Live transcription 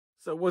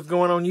So what's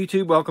going on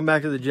YouTube? Welcome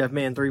back to the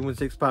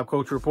JeffMan316 Pop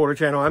Culture Reporter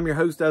channel. I'm your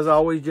host as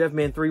always,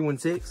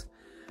 JeffMan316.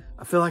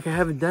 I feel like I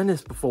haven't done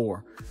this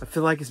before. I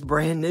feel like it's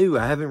brand new.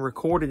 I haven't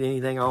recorded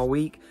anything all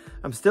week.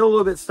 I'm still a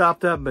little bit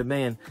stopped up, but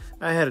man,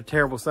 I had a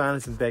terrible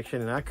sinus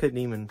infection and I could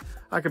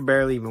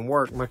barely even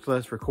work, much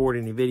less record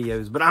any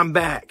videos. But I'm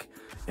back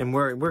and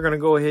we're going to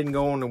go ahead and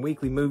go on a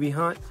weekly movie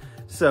hunt.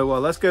 So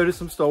let's go to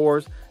some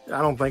stores.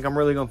 I don't think I'm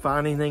really going to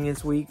find anything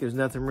this week. There's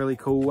nothing really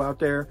cool out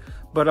there.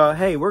 But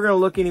hey, we're going to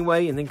look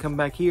anyway and then come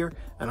back here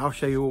and I'll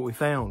show you what we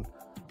found.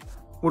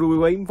 What are we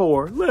waiting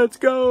for? Let's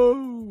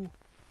go!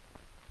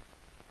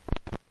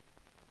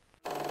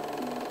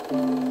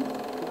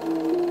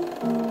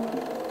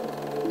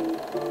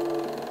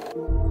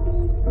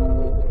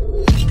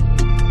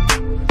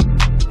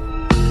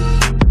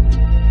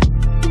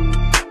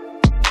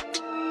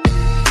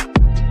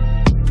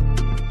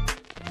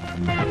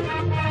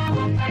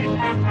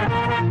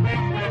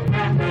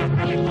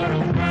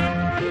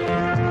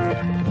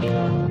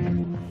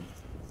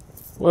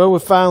 Well, we're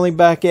finally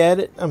back at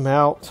it. I'm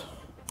out.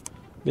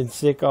 Been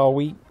sick all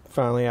week.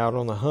 Finally out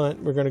on the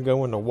hunt. We're going to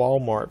go into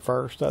Walmart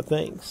first, I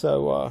think.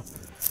 So,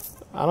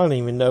 I don't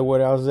even know what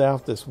else is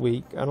out this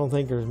week. I don't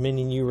think there's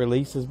many new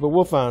releases, but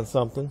we'll find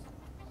something.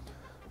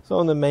 So,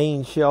 on the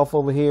main shelf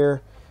over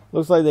here,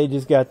 looks like they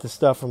just got the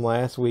stuff from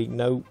last week.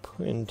 Nope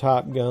and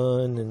Top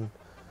Gun. And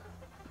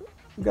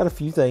we've got a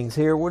few things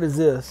here. What is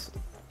this?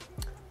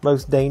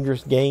 Most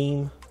Dangerous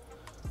Game.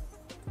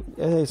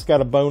 It's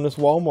got a bonus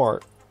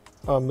Walmart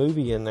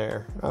movie in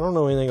there. I don't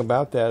know anything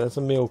about that. It's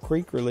a Mill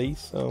Creek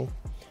release, so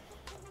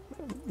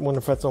I wonder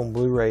if that's on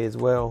Blu-ray as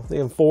well. The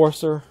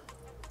Enforcer.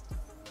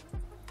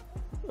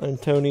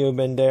 Antonio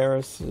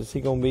Banderas. Is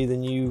he going to be the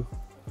new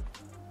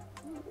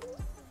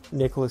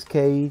Nicolas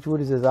Cage?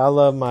 What is this? I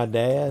Love My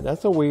Dad.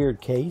 That's a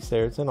weird case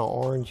there. It's in an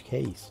orange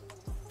case.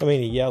 I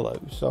mean a yellow,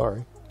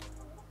 sorry.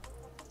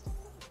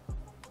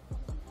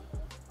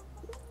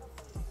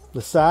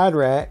 The side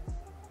rack.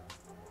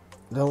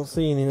 Don't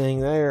see anything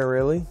there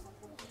really.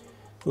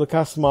 Look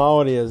how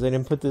small it is. They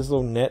didn't put this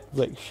little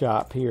Netflix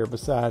shop here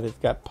beside it. It's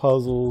got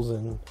puzzles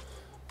and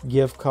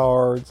gift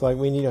cards. Like,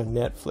 we need a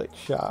Netflix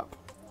shop.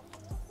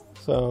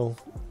 So,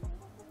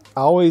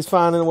 always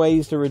finding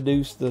ways to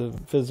reduce the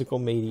physical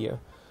media.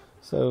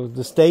 So,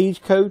 the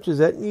Stagecoach, is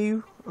that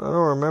new? I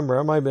don't remember.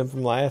 It might have been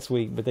from last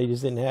week, but they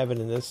just didn't have it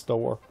in this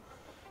store.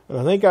 And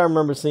I think I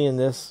remember seeing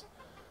this.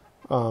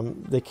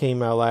 That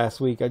came out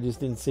last week. I just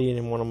didn't see it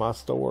in one of my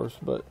stores,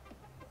 but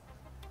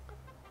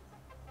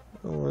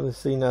I don't really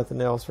see nothing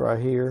else right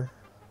here.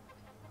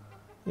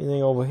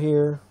 Anything over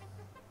here?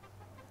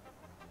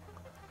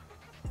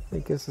 I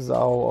think this is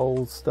all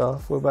old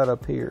stuff. What about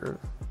up here?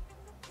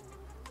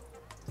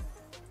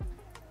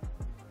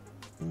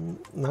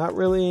 Not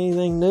really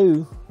anything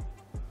new.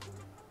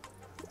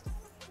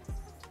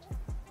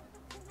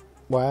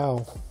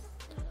 Wow.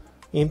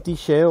 Empty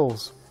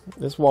shelves.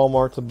 This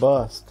Walmart's a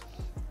bust.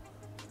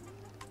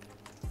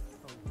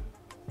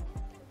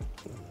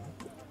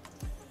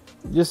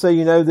 Just so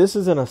you know, this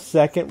isn't a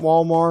second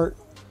Walmart.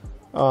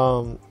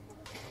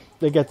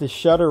 They got this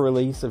Shudder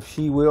release of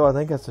She Will. I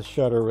think that's a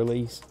Shudder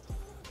release.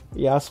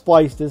 Yeah, I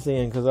spliced this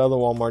in because the other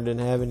Walmart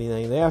didn't have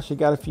anything. They actually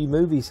got a few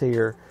movies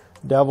here.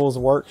 Devil's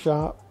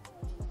Workshop.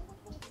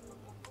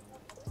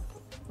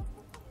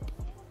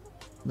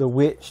 The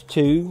Witch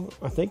 2.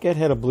 I think that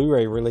had a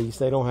Blu-ray release.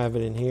 They don't have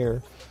it in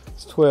here.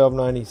 It's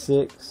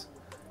 $12.96.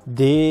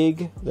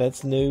 Dig.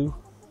 That's new.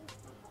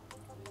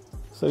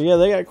 So yeah,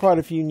 they got quite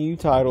a few new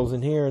titles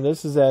in here. And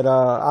this is at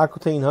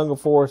Aqua Teen Hunger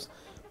Force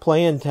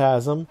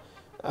Plantasm.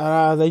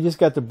 They just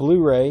got the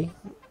Blu-ray.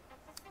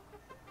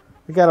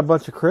 They got a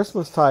bunch of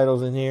Christmas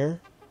titles in here.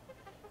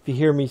 If you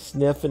hear me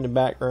sniff in the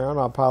background,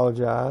 I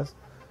apologize.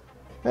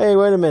 Hey,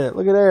 wait a minute.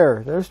 Look at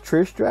there. There's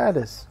Trish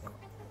Stratus.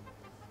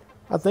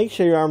 I think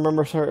I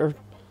remember her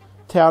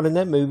touting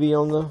that movie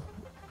on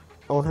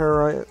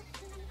her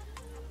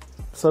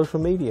social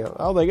media.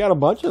 Oh, they got a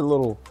bunch of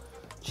little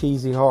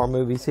cheesy horror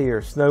movies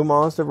here. Snow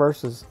Monster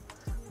versus,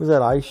 was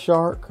that Ice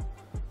Shark?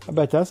 I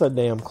bet that's a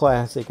damn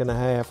classic and a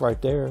half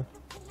right there.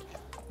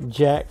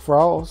 Jack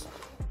Frost.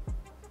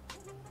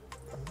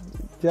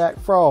 Jack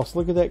Frost,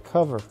 look at that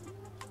cover.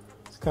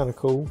 It's kind of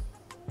cool.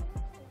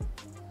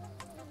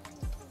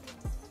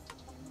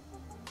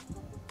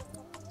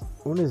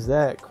 What is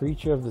that?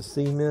 Creature of the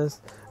Sea Mist.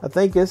 I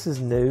think this is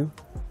new.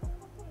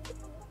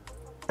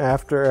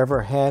 After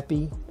Ever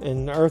Happy.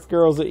 And Earth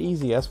Girls Are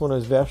Easy. That's one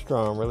of those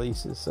Vestron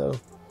releases. So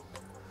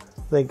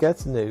I think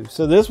that's new.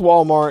 So this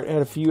Walmart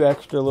had a few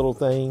extra little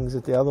things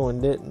that the other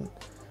one didn't.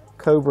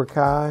 Cobra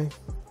Kai.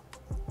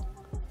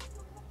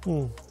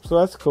 So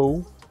that's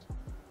cool.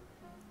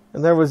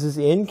 And there was this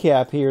end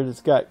cap here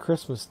that's got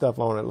Christmas stuff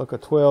on it. Look, a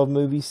 12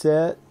 movie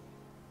set.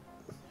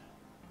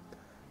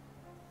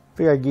 I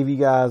figure I'd give you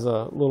guys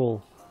a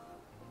little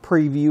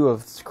preview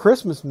of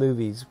Christmas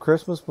movies.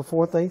 Christmas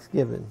before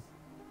Thanksgiving.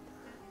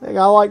 I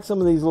like some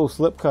of these little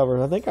slip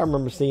covers. I think I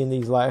remember seeing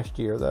these last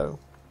year though.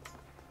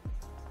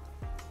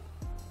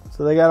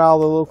 So they got all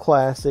the little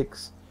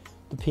classics.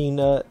 The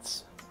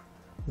Peanuts.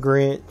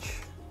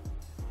 Grinch.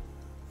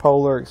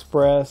 Polar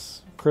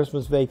Express,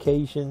 Christmas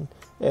Vacation,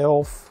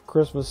 Elf,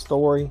 Christmas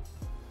Story.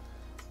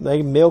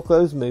 They milk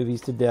those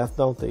movies to death,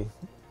 don't they?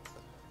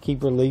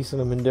 Keep releasing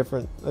them in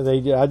different...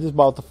 I just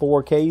bought the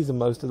 4Ks of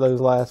most of those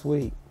last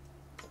week.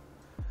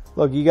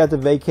 Look, you got the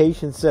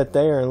Vacation set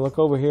there, and look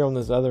over here on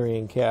this other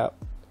end cap.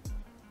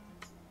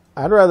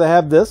 I'd rather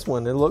have this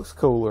one. It looks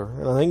cooler.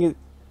 And I think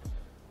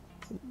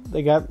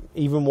they got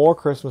even more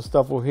Christmas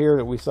stuff over here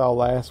that we saw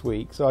last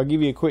week. So I'll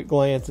give you a quick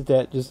glance at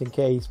that just in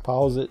case.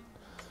 Pause it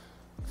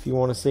if you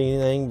want to see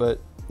anything. But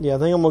yeah, I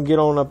think I'm going to get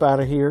on up out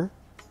of here.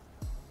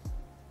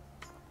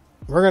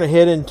 We're going to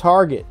head in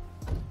Target.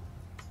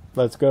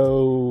 Let's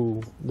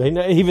go. I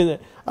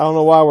don't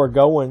know why we're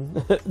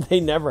going. They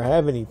never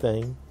have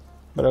anything.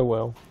 But oh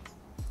well.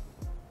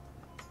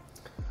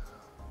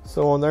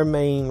 So on their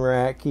main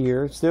rack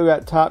here, still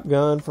got Top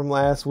Gun from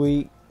last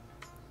week.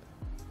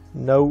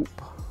 Nope.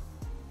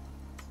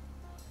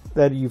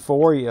 That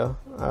Euphoria,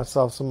 I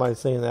saw somebody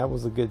saying that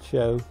was a good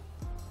show.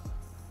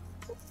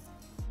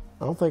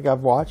 I don't think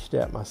I've watched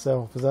that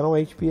myself. Is that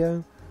on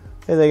HBO?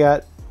 Hey, they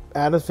got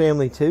Addams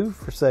Family 2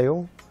 for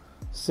sale.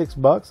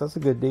 $6. That's a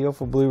good deal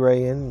for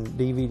Blu-ray and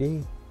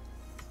DVD.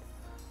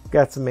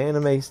 Got some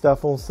anime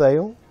stuff on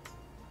sale.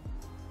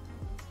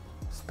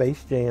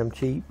 Space Jam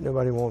cheap.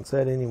 Nobody wants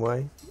that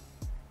anyway.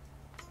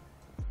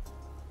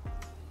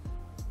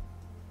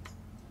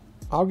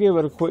 I'll give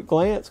it a quick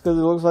glance because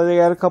it looks like they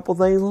got a couple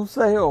things on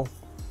sale.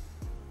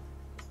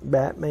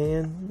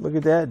 Batman. Look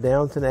at that.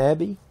 Downton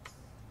Abbey.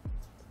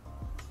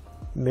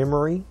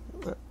 Memory.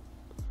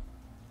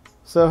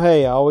 So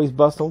hey, I always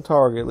bust on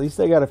Target. At least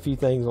they got a few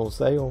things on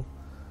sale.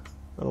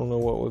 I don't know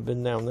what would have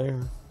been down there,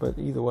 but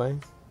either way.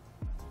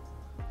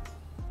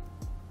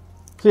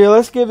 So yeah,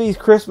 let's give these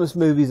Christmas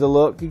movies a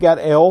look. You got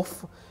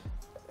Elf.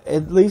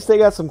 At least they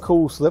got some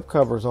cool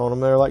slipcovers on them.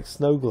 They're like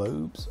snow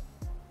globes.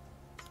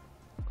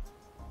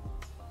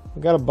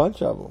 We got a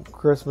bunch of them.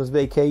 Christmas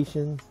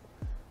Vacation.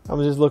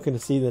 I'm just looking to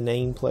see the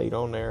nameplate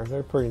on there.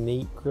 They're pretty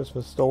neat.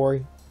 Christmas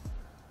Story.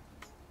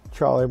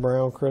 Charlie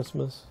Brown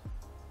Christmas.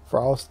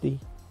 Frosty.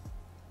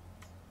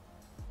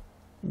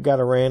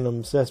 Got a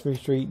random Sesame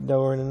Street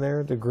door in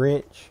there. The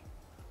Grinch.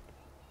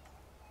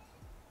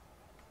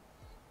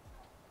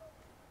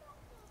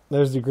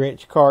 There's the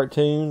Grinch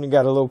cartoon.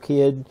 Got a little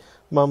kid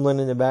mumbling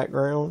in the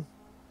background.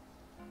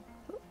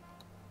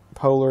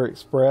 Polar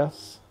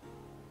Express.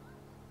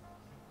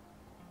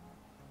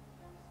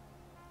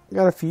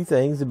 Got a few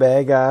things. The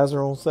Bad Guys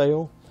are on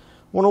sale.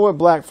 Wonder what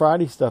Black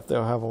Friday stuff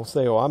they'll have on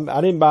sale.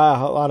 I didn't buy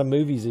a lot of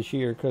movies this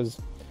year because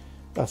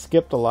I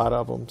skipped a lot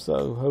of them.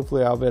 So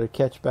hopefully I'll be able to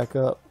catch back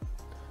up.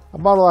 I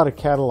bought a lot of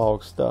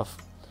catalog stuff.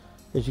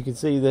 As you can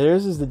see,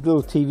 this is the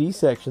little TV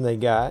section they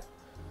got.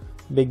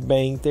 Big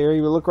Bang Theory.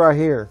 But look right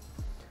here.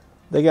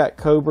 They got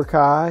Cobra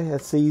Kai.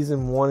 That's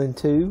season 1 and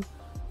 2.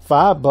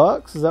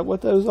 $5. Is that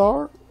what those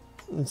are?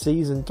 In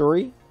season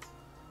 3.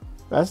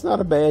 That's not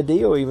a bad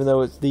deal, even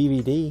though it's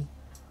DVD.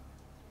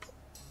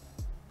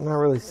 I'm not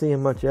really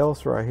seeing much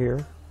else right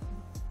here.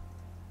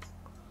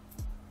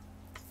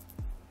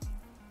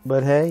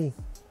 But hey.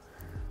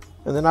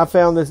 And then I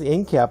found this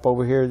end cap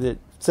over here that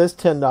says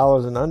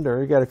 $10 and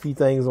under. It got a few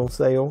things on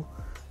sale.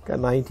 Got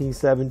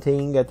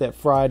 1917. Got that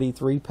Friday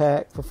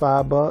 3-pack for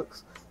 $5.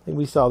 I think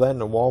we saw that in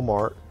the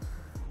Walmart.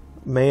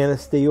 Man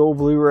of Steel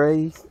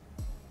Blu-ray.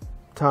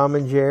 Tom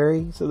and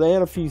Jerry. So they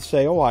had a few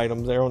sale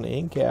items there on the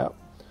end cap.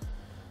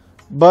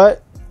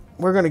 But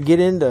we're going to get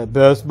into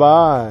Best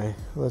Buy.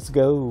 Let's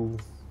go.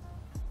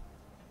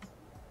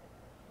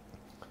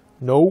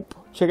 Nope.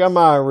 Check out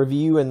my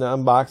review and the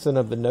unboxing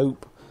of the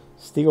Nope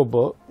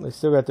Steelbook. They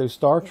still got those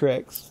Star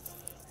Treks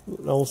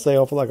on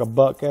sale for like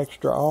 $1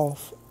 extra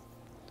off.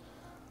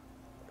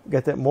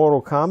 Got that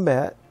Mortal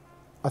Kombat.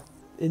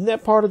 Isn't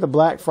that part of the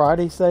Black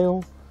Friday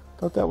sale?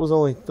 I thought that was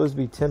only supposed to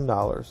be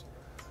 $10.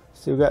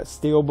 Still got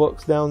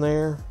Steelbooks down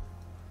there.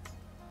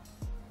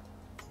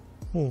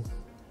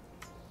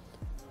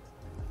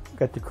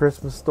 Got the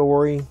Christmas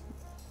Story.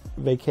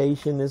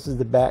 Vacation. This is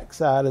the back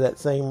side of that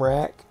same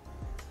rack.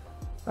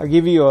 I'll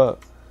give you a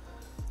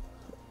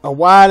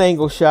wide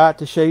angle shot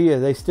to show you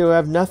they still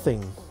have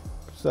nothing.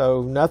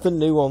 So nothing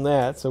new on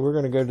that. So we're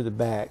going to go to the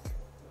back.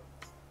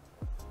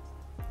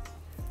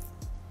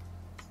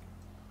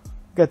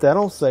 Got that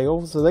on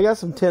sale. So they got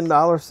some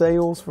 $10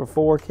 sales for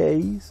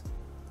 4Ks.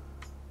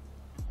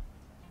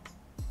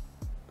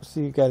 Let's see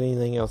if you got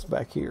anything else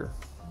back here.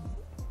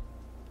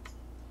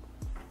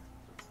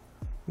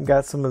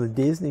 Got some of the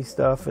Disney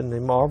stuff and the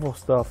Marvel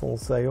stuff on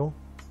sale.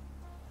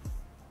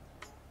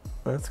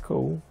 That's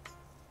cool.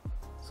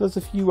 So it's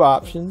a few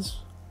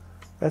options.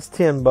 That's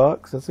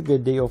 $10. That's a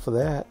good deal for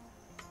that.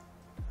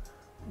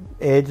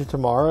 Edge of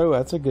Tomorrow.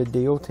 That's a good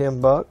deal.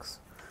 $10.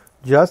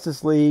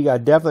 Justice League. I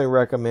definitely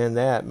recommend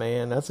that,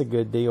 man. That's a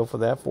good deal for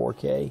that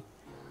 4K.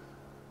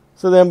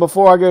 So then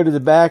before I go to the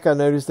back, I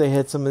noticed they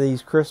had some of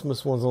these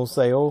Christmas ones on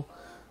sale.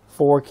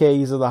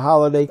 4Ks of the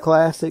holiday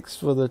classics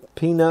for the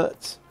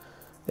Peanuts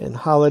and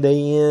Holiday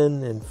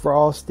Inn and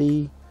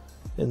Frosty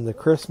and the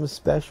Christmas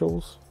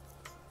specials.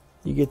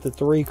 You get the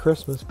 3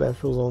 Christmas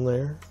specials on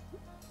there.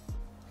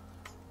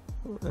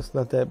 It's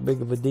not that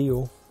big of a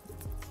deal.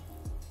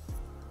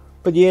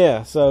 But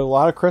yeah, so a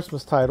lot of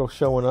Christmas titles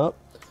showing up.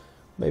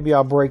 Maybe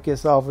I'll break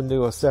this off and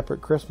do a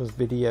separate Christmas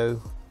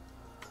video.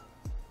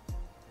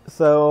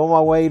 So on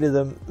my way to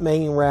the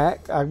main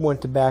rack, I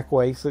went to back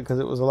way because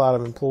it was a lot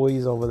of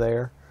employees over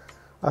there.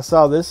 I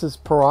saw this is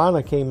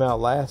Piranha came out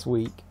last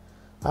week.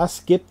 I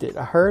skipped it.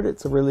 I heard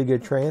it's a really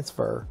good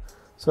transfer.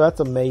 So that's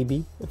a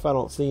maybe if I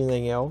don't see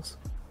anything else.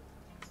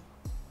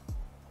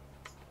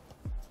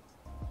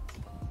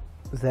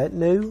 Is that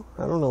new?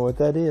 I don't know what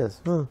that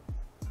is.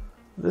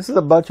 This is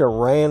a bunch of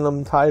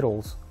random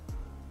titles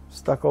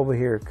stuck over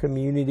here.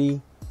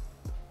 Community.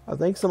 I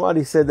think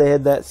somebody said they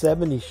had that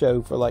 70s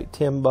show for like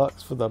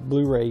 $10 for the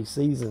Blu-ray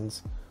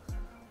seasons.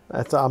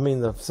 That's, I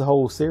mean, the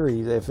whole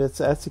series. If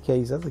that's the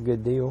case, that's a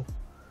good deal.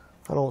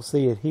 I don't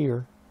see it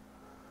here.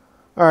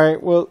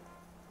 Alright, well,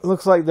 it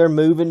looks like they're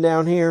moving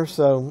down here,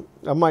 so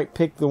I might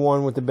pick the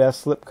one with the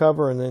best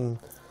slipcover and then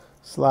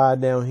slide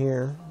down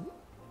here.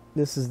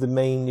 This is the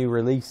main new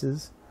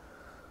releases.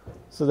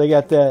 So they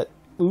got that,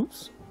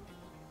 oops.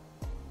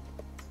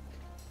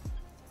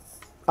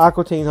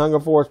 Aqua Teen Hunger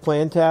Force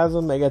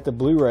Plantasm. They got the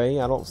Blu-ray.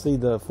 I don't see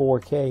the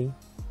 4K.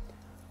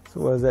 So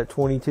what is that,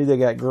 22? They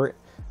got,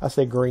 I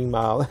say Green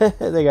Mile.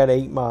 They got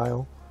 8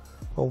 Mile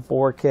on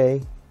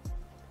 4K.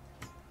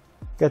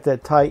 Got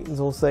that Titans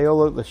on sale.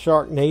 Look, the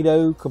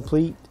Sharknado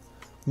Complete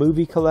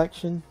Movie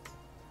Collection.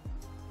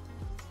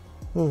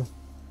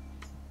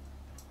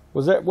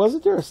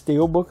 Wasn't there a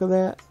Steelbook of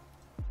that?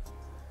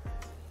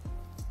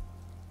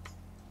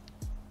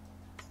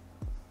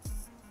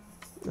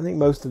 I think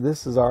most of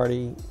this is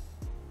already,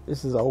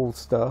 this is old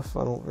stuff.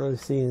 I don't really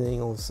see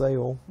anything on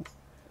sale.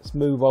 Let's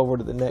move over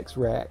to the next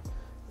rack.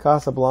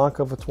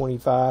 Casablanca for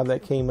 $25.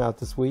 That came out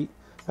this week.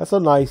 That's a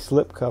nice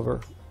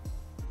slipcover.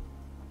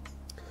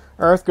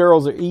 Earth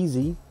Girls Are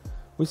Easy.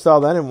 We saw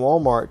that in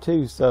Walmart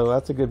too, so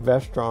that's a good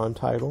Vestron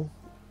title.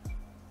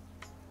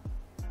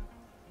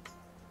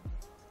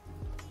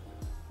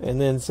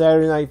 And then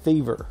Saturday Night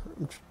Fever.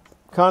 I'm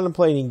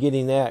contemplating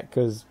getting that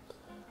because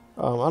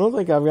I don't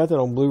think I've got that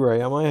on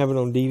Blu-ray. I might have it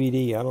on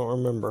DVD. I don't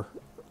remember.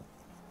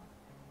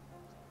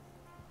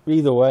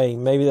 Either way,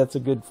 maybe that's a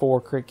good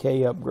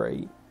 4K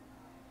upgrade.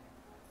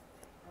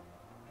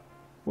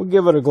 We'll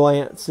give it a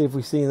glance, see if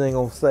we see anything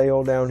on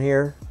sale down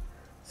here.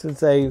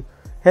 Since they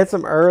had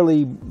some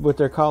early, what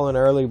they're calling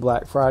early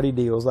Black Friday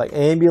deals. Like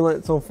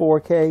Ambulance on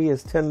 4K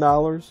is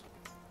 $10.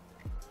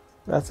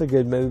 That's a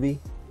good movie.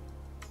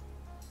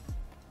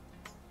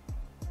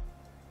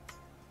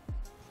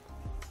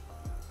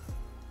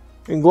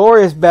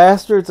 Inglourious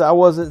Bastards, I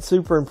wasn't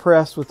super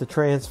impressed with the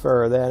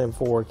transfer of that in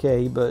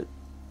 4K, but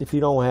if you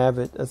don't have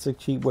it, that's a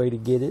cheap way to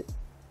get it.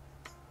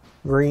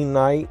 Green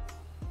Knight,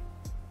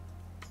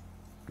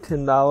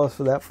 $10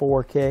 for that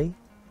 4K.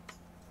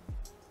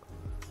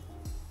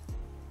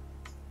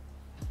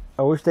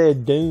 I wish they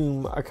had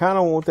Doom. I kind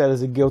of want that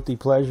as a guilty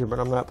pleasure, but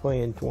I'm not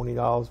paying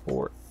 $20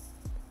 for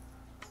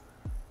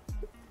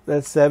it.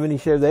 That 70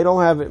 show, they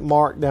don't have it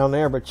marked down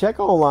there, but check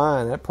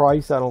online. That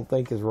price I don't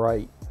think is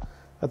right.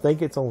 I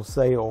think it's on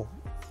sale.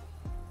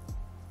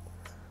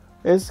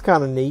 It's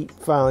kind of neat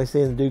finally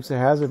seeing the Dukes of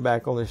Hazzard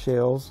back on the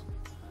shelves.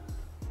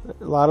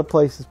 A lot of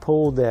places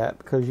pulled that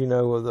because, you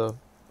know, of the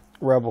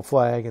rebel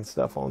flag and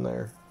stuff on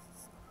there.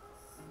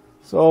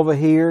 So over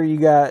here you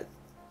got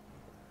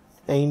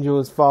Angel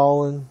Has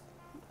Fallen,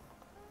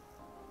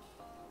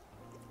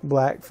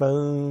 Black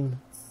Phone.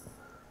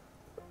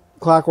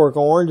 Clockwork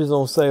Orange is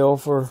on sale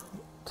for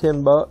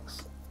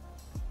 $10.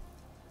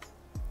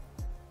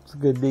 It's a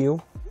good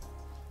deal.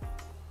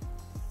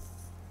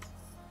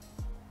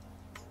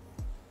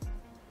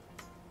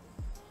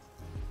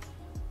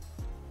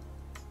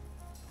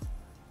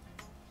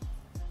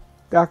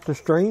 Dr.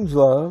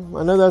 Strangelove.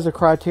 I know there's a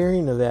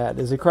Criterion of that.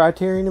 Is it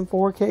Criterion in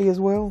 4K as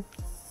well?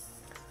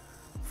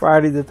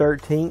 Friday the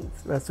 13th.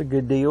 That's a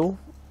good deal.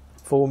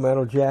 Full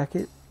Metal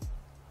Jacket.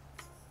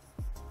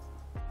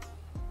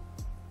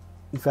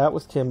 If that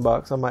was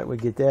 $10, I might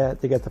would get that.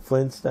 They got the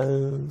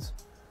Flintstones.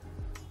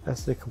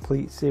 That's the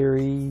complete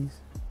series.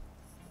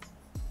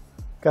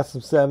 Got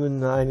some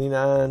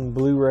 $7.99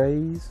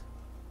 Blu-rays.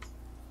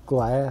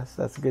 Glass.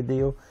 That's a good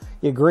deal.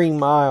 Yeah, Green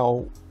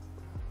Mile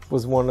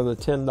was one of the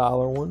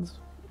 $10 ones.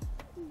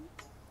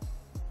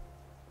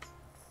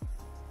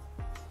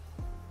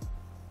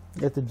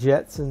 Got the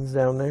Jetsons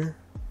down there.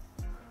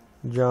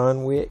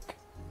 John Wick.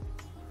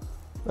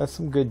 That's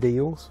some good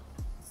deals.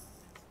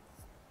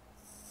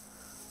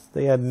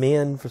 They had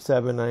Men for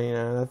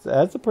 $7.99.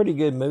 That's a pretty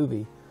good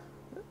movie.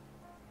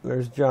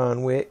 There's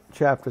John Wick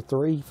Chapter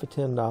 3 for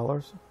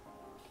 $10.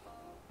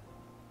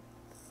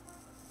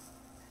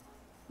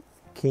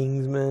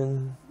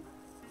 Kingsman.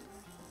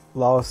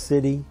 Lost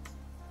City.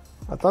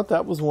 I thought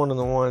that was one of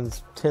the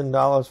ones,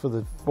 $10 for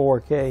the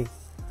 4K.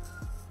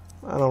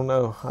 I don't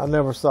know. I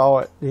never saw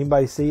it.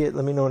 Anybody see it?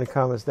 Let me know in the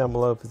comments down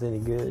below if it's any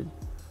good.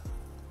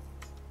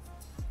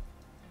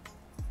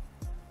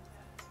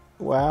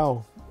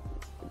 Wow.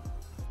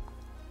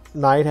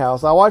 Night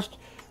House. I watched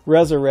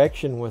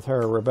Resurrection with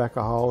her,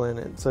 Rebecca Hall, in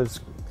it. So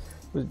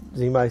Has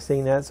anybody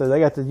seen that? So they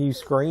got the new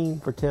screen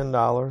for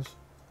 $10.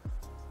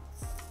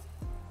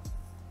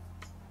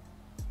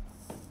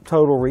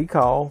 Total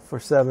Recall for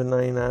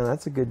 $7.99.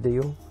 That's a good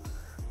deal.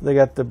 They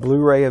got the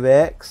Blu-ray of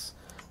X.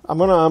 I'm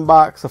going to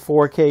unbox a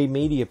 4K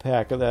media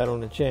pack of that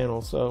on the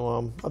channel.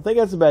 So I think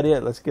that's about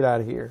it. Let's get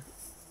out of here.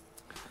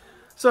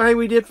 So, hey,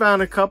 we did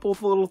find a couple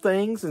of little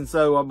things. And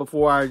so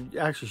before I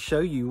actually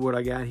show you what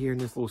I got here in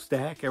this little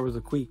stack, there was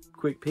a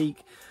quick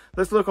peek.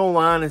 Let's look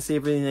online and see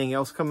if anything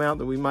else come out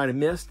that we might have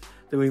missed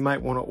that we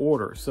might want to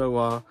order.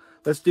 So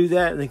let's do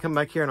that and then come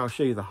back here and I'll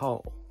show you the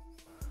haul.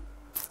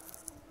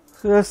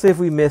 So let's see if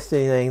we missed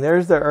anything.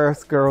 There's the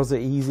Earth Girls, the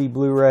Easy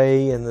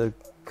Blu-ray and the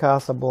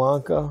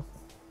Casablanca.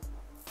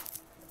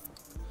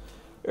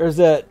 There's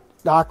that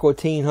Aqua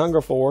Teen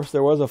Hunger Force.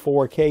 There was a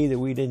 4K that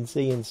we didn't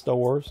see in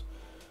stores.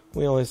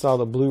 We only saw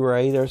the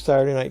Blu-ray. There's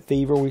Saturday Night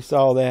Fever. We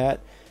saw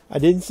that. I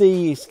didn't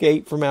see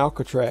Escape from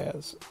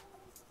Alcatraz.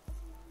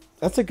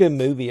 That's a good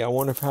movie. I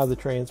wonder how the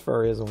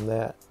transfer is on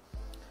that.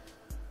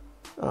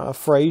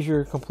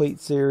 Frasier complete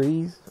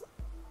series.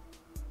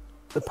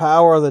 The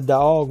Power of the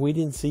Dog. We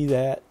didn't see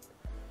that.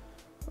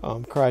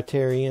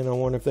 Criterion. I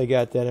wonder if they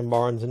got that in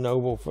Barnes &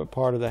 Noble for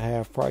part of the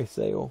half price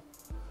sale.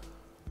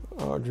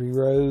 Audrey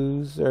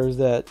Rose. There's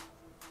that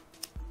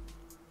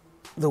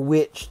The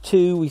Witch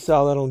 2. We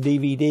saw that on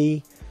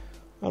DVD.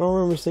 I don't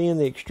remember seeing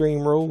the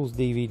Extreme Rules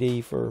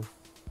DVD for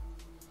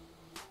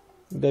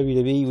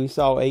WWE. We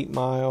saw 8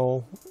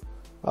 Mile.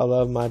 I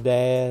Love My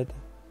Dad.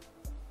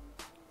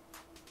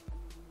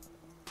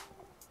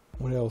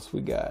 What else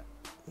we got?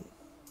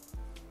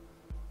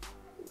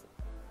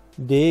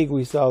 Dig,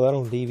 we saw that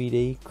on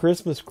DVD.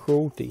 Christmas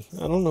Cruelty.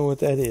 I don't know what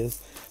that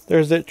is.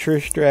 There's that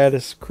Trish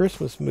Stratus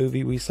Christmas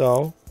movie we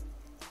saw.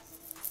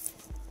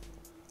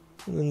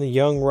 And then the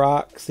Young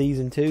Rock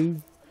Season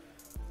 2.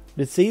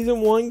 Did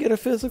Season 1 get a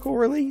physical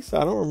release?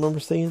 I don't remember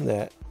seeing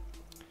that.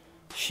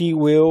 She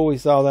Will, we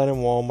saw that in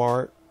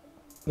Walmart.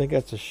 I think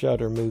that's a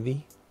Shudder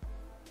movie.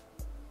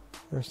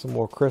 There's some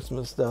more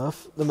Christmas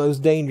stuff. The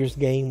Most Dangerous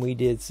Game we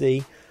did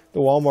see. The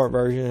Walmart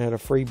version had a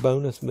free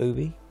bonus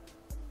movie.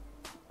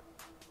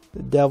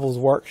 The Devil's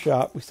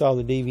Workshop, we saw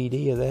the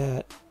DVD of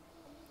that.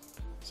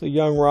 So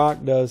Young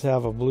Rock does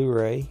have a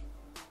Blu-ray.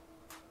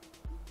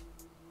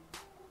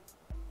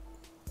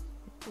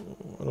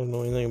 I don't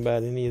know anything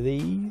about any of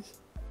these.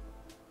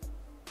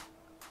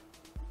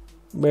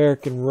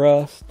 American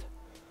Rust.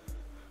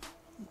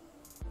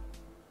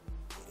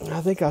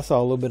 I think I saw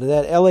a little bit of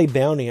that. L.A.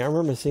 Bounty. I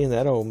remember seeing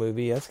that old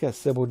movie. That's got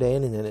Sybil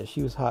Danning in it.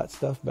 She was hot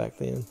stuff back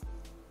then.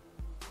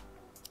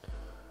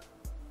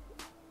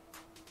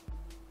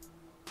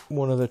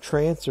 One of the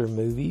Trancer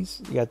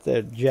movies. You got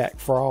that Jack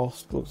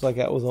Frost. Looks like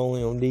that was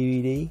only on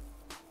DVD.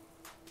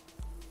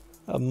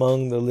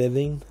 Among the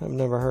Living. I've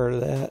never heard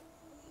of that.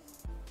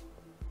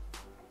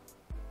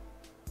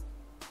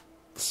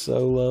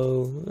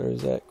 Solo.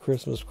 There's that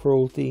Christmas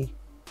Cruelty.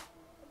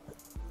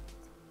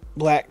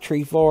 Black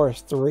Tree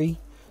Forest 3.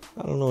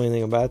 I don't know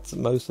anything about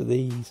most of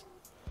these.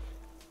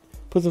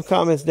 Put some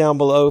comments down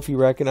below if you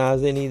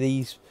recognize any of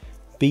these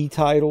B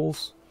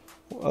titles.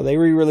 Are they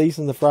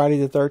re-releasing the Friday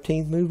the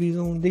 13th movies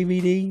on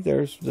DVD?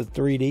 There's the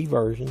 3D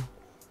version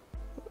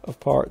of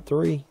Part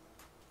 3.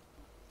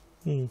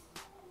 Well,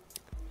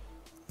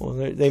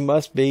 they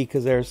must be,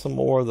 because there's some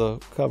more of the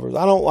covers.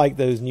 I don't like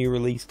those new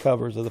release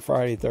covers of the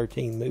Friday the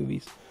 13th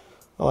movies.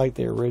 I like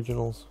the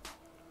originals.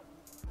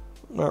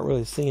 I'm not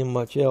really seeing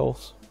much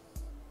else.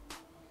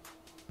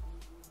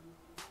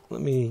 Let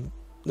me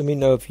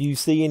know if you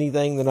see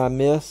anything that I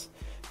miss.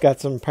 Got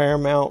some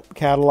Paramount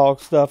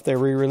catalog stuff they're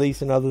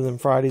re-releasing other than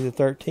Friday the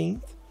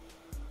 13th.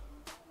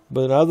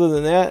 But other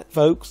than that,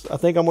 folks, I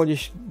think I'm going to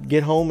just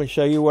get home and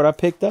show you what I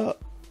picked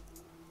up.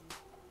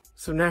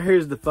 So now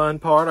here's the fun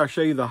part. I'll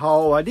show you the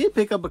haul. I did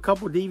pick up a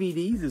couple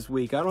DVDs this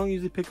week. I don't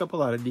usually pick up a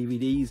lot of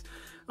DVDs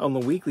on the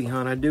weekly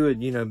hunt. I do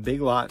it,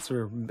 Big Lots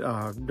or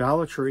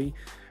Dollar Tree.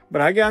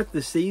 But I got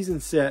the season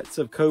sets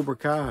of Cobra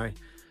Kai.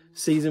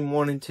 Season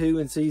 1 and 2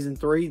 and Season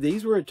 3.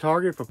 These were at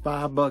Target for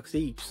 $5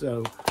 each.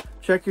 So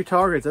check your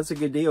Targets. That's a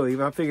good deal.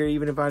 I figure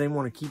even if I didn't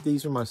want to keep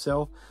these for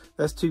myself,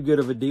 that's too good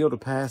of a deal to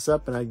pass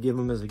up, and I'd give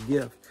them as a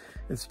gift.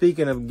 And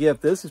speaking of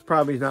gift, this is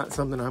probably not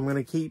something I'm going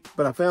to keep,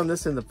 but I found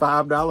this in the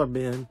 $5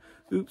 bin.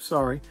 Oops,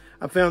 sorry.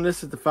 I found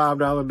this at the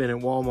 $5 bin at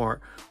Walmart.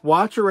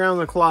 Watch Around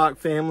the Clock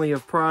family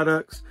of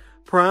products.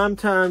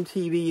 Primetime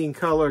TV and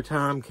color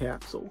time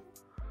capsule.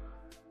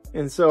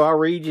 And so I'll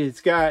read you.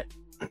 It's got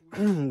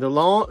the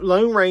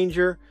Lone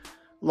Ranger,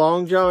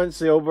 Long John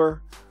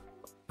Silver.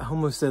 I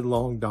almost said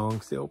Long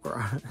Dong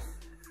Silver.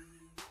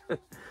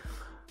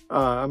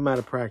 I'm out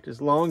of practice.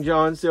 Long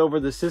John Silver,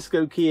 the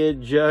Cisco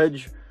Kid,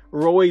 Judge,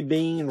 Roy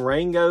Bean,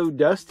 Rango,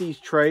 Dusty's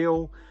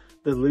Trail,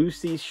 The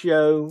Lucy's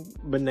Show,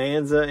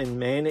 Bonanza, and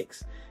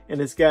Mannix. And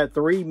it's got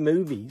 3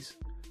 movies.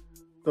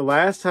 The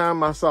Last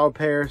Time I Saw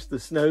Paris, The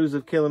Snows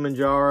of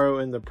Kilimanjaro,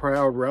 and The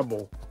Proud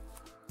Rebel.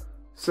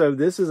 So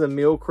this is a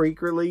Mill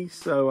Creek release,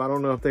 so I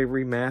don't know if they've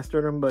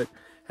remastered them, but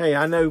hey,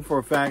 I know for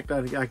a fact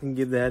I can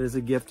give that as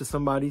a gift to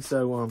somebody.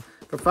 So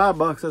for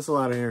 $5, that's a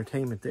lot of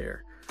entertainment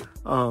there.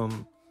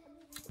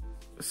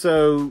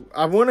 So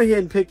I went ahead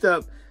and picked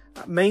up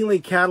mainly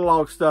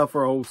catalog stuff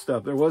or old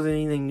stuff. There wasn't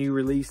anything new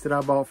released that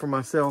I bought for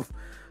myself.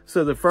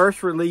 So the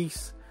first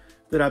release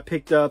that I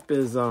picked up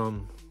is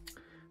the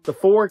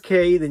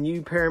 4K, the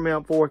new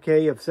Paramount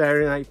 4K of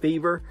Saturday Night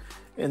Fever.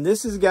 And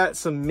this has got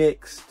some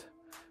mixed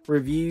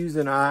reviews,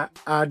 and I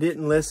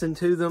didn't listen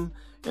to them,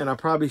 and I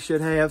probably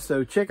should have.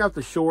 So check out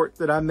the short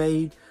that I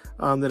made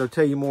that'll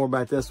tell you more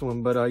about this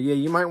one. But yeah,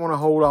 you might want to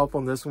hold off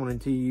on this one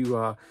until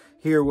you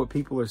hear what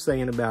people are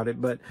saying about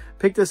it. But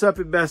picked this up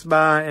at Best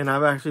Buy, and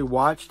I've actually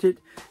watched it,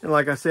 and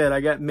like I said,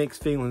 I got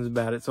mixed feelings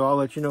about it, so I'll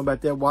let you know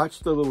about that. Watch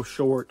the little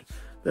short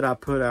that I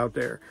put out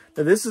there.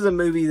 Now this is a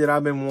movie that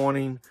I've been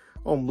wanting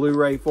on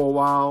Blu-ray for a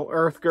while.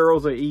 Earth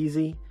Girls Are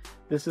Easy.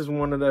 This is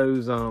one of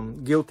those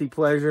guilty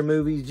pleasure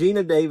movies.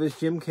 Gina Davis,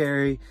 Jim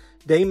Carrey,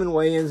 Damon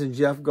Wayans, and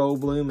Jeff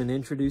Goldblum, and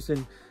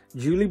introducing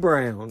Julie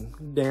Brown,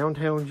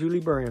 Downtown Julie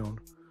Brown.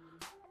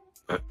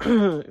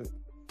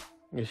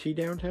 Is she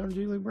Downtown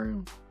Julie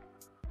Brown?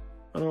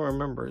 I don't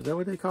remember. Is that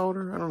what they called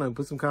her? I don't know.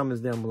 Put some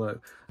comments down below.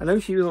 I know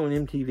she was on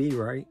MTV,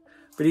 right?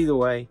 But either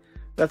way,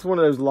 that's one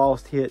of those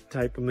lost hit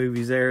type of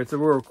movies there. It's a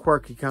real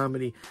quirky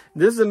comedy.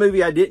 This is a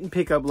movie I didn't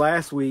pick up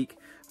last week,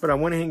 but I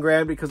went ahead and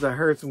grabbed it because I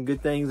heard some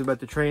good things about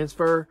the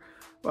transfer.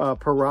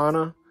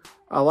 Piranha.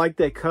 I like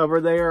that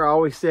cover there. I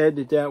always said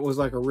that that was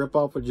like a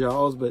ripoff of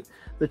Jaws, but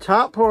the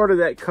top part of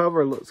that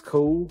cover looks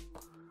cool.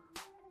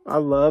 I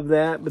love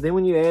that. But then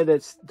when you add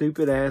that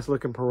stupid ass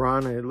looking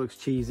piranha, it looks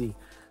cheesy.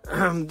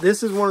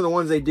 This is one of the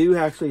ones they do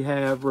actually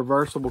have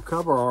reversible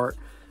cover art,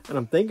 and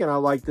I'm thinking I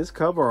like this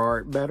cover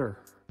art better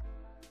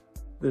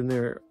than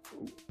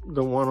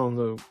the one on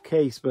the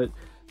case. But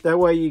that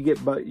way you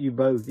get both.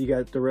 You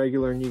got the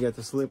regular and you got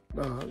the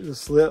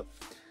slip.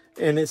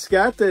 And it's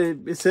got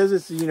it says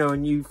it's, you know, a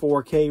new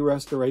 4K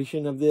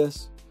restoration of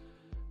this.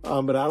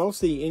 But I don't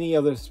see any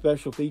other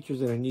special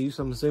features that are new,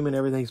 so I'm assuming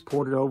everything's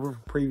ported over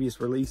from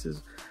previous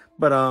releases.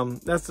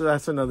 But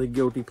that's another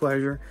guilty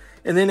pleasure.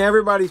 And then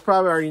everybody's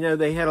probably already know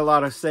they had a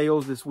lot of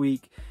sales this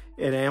week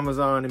at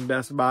Amazon and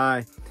Best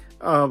Buy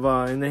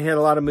and they had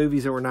a lot of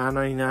movies that were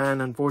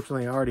 $9.99.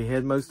 Unfortunately, I already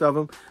had most of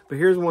them. But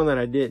here's one that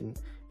I didn't.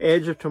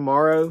 Edge of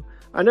Tomorrow.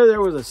 I know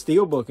there was a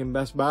Steelbook in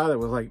Best Buy that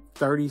was like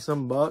 30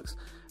 some bucks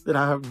that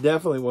I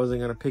definitely wasn't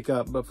going to pick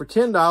up. But for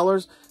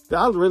 $10,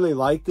 I really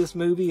like this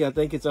movie. I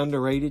think it's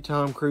underrated.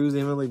 Tom Cruise,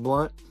 Emily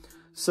Blunt.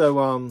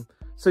 So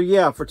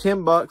yeah, for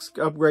 10 bucks,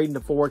 upgrading to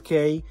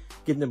 4K,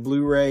 getting the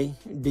Blu-ray,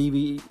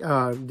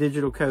 DVD,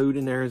 digital code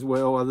in there as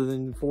well, other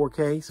than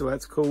 4K. So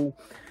that's cool.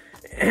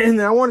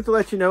 And I wanted to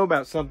let you know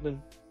about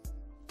something.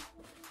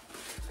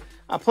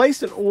 I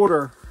placed an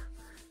order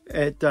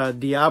at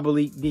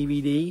Diabolique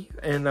DVD,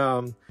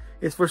 and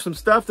it's for some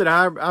stuff that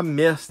I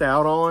missed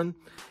out on.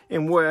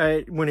 And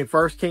when it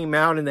first came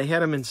out, and they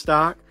had them in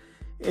stock,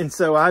 and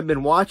so I've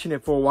been watching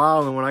it for a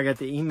while. And when I got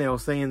the email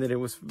saying that it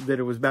was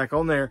back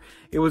on there,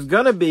 it was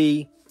gonna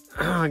be.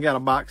 I got a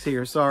box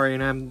here, sorry,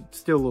 and I'm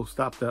still a little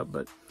stopped up,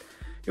 but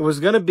it was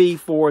gonna be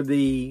for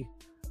the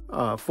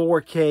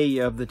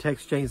 4K of the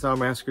Texas Chainsaw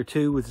Massacre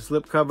 2 with the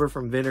slipcover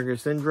from Vinegar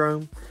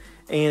Syndrome,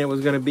 and it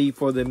was gonna be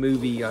for the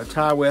movie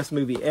Ty West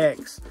movie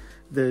X.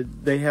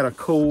 They had a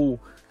cool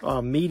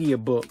media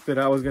book that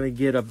I was going to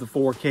get of the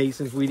 4K,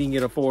 since we didn't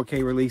get a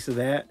 4K release of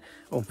that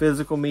on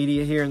physical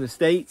media here in the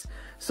States.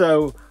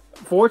 So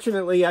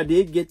fortunately, I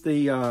did get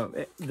the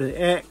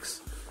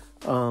X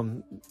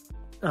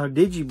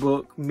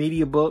digibook,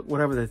 media book,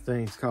 whatever that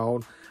thing's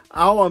called.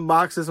 I'll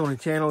unbox this on the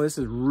channel. This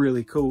is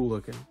really cool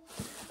looking.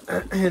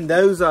 And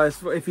those,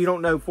 if you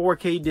don't know,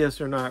 4K discs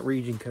are not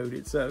region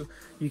coded, so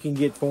you can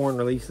get foreign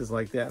releases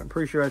like that. I'm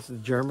pretty sure that's the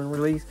German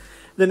release.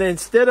 Then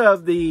instead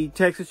of the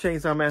Texas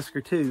Chainsaw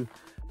Massacre 2,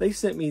 they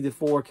sent me the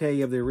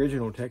 4K of the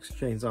original Texas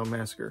Chainsaw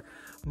Massacre.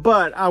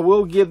 But I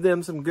will give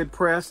them some good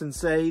press and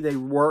say they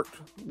worked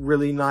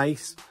really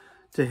nice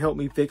to help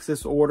me fix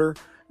this order.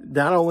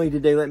 Not only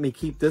did they let me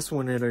keep this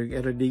one at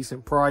a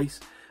decent price,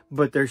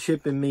 but they're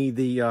shipping me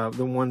the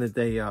one that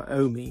they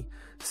owe me.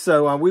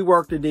 So we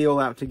worked a deal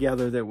out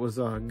together that was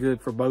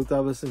good for both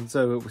of us, and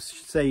so it was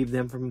saved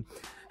them from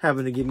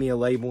having to give me a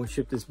label and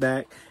ship this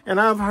back. And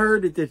I've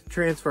heard that the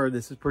transfer of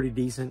this is pretty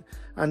decent.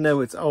 I know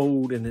it's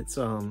old and it's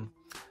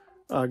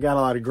got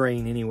a lot of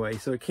grain anyway,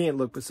 so it can't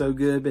look so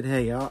good. But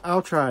hey,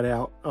 I'll try it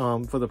out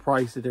for the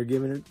price that they're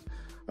giving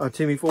it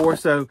to me for.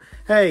 So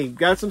hey,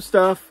 got some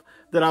stuff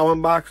that I'll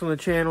unbox on the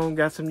channel.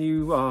 Got some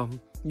new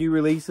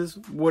releases.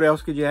 What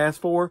else could you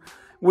ask for?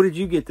 What did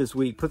you get this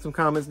week? Put some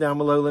comments down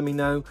below. Let me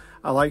know.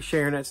 I like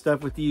sharing that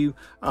stuff with you.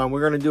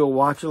 We're gonna do a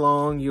watch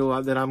along.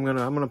 I'm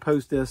gonna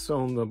post this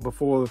on at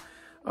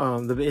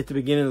the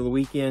beginning of the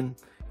weekend,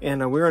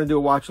 and we're gonna do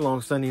a watch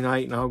along Sunday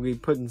night, and I'll be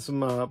putting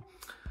some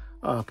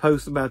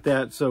posts about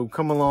that. So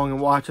come along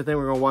and watch. I think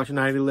we're gonna watch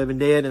Night of the Living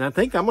Dead, and I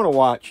think I'm gonna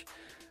watch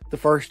the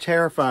first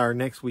Terrifier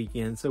next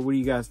weekend. So what do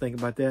you guys think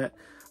about that?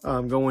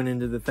 Going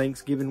into the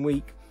Thanksgiving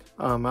week,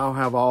 I'll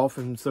have off,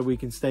 and so we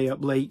can stay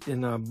up late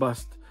and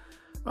bust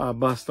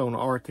on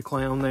Art the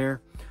Clown there.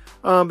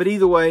 But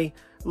either way,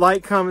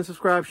 Like, comment,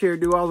 subscribe, share,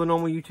 do all the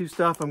normal YouTube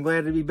stuff. I'm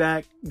glad to be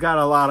back. Got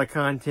a lot of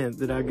content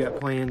that I've got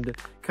planned to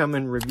come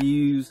in,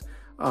 reviews,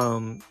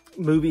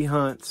 movie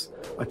hunts,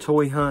 a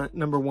toy hunt,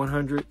 number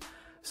 100.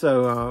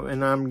 So,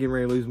 and I'm getting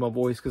ready to lose my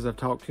voice because I've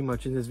talked too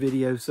much in this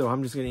video. So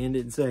I'm just going to end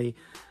it and say,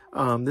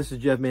 this is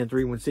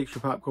JeffMan316,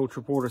 your pop culture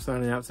reporter,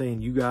 signing out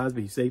saying, you guys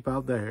be safe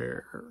out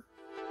there.